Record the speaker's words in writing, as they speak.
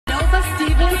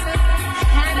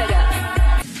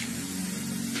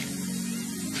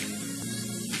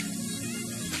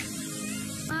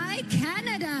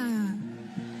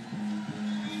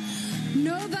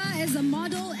is a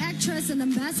model, actress, and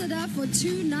ambassador for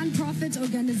 2 non-profit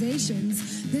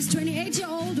organizations. This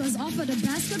 28-year-old was offered a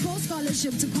basketball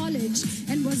scholarship to college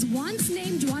and was once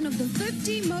named one of the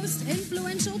 50 most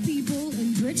influential people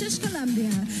in British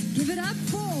Columbia. Give it up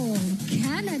for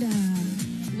Canada.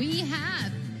 We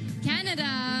have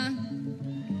Canada.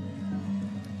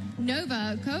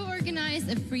 Nova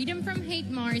co-organized a Freedom from Hate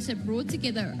March that brought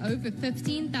together over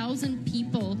 15,000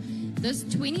 people. This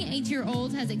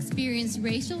 28-year-old has experienced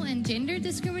racial and gender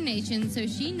discrimination, so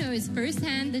she knows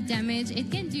firsthand the damage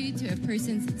it can do to a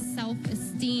person's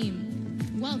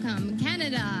self-esteem. Welcome,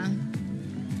 Canada.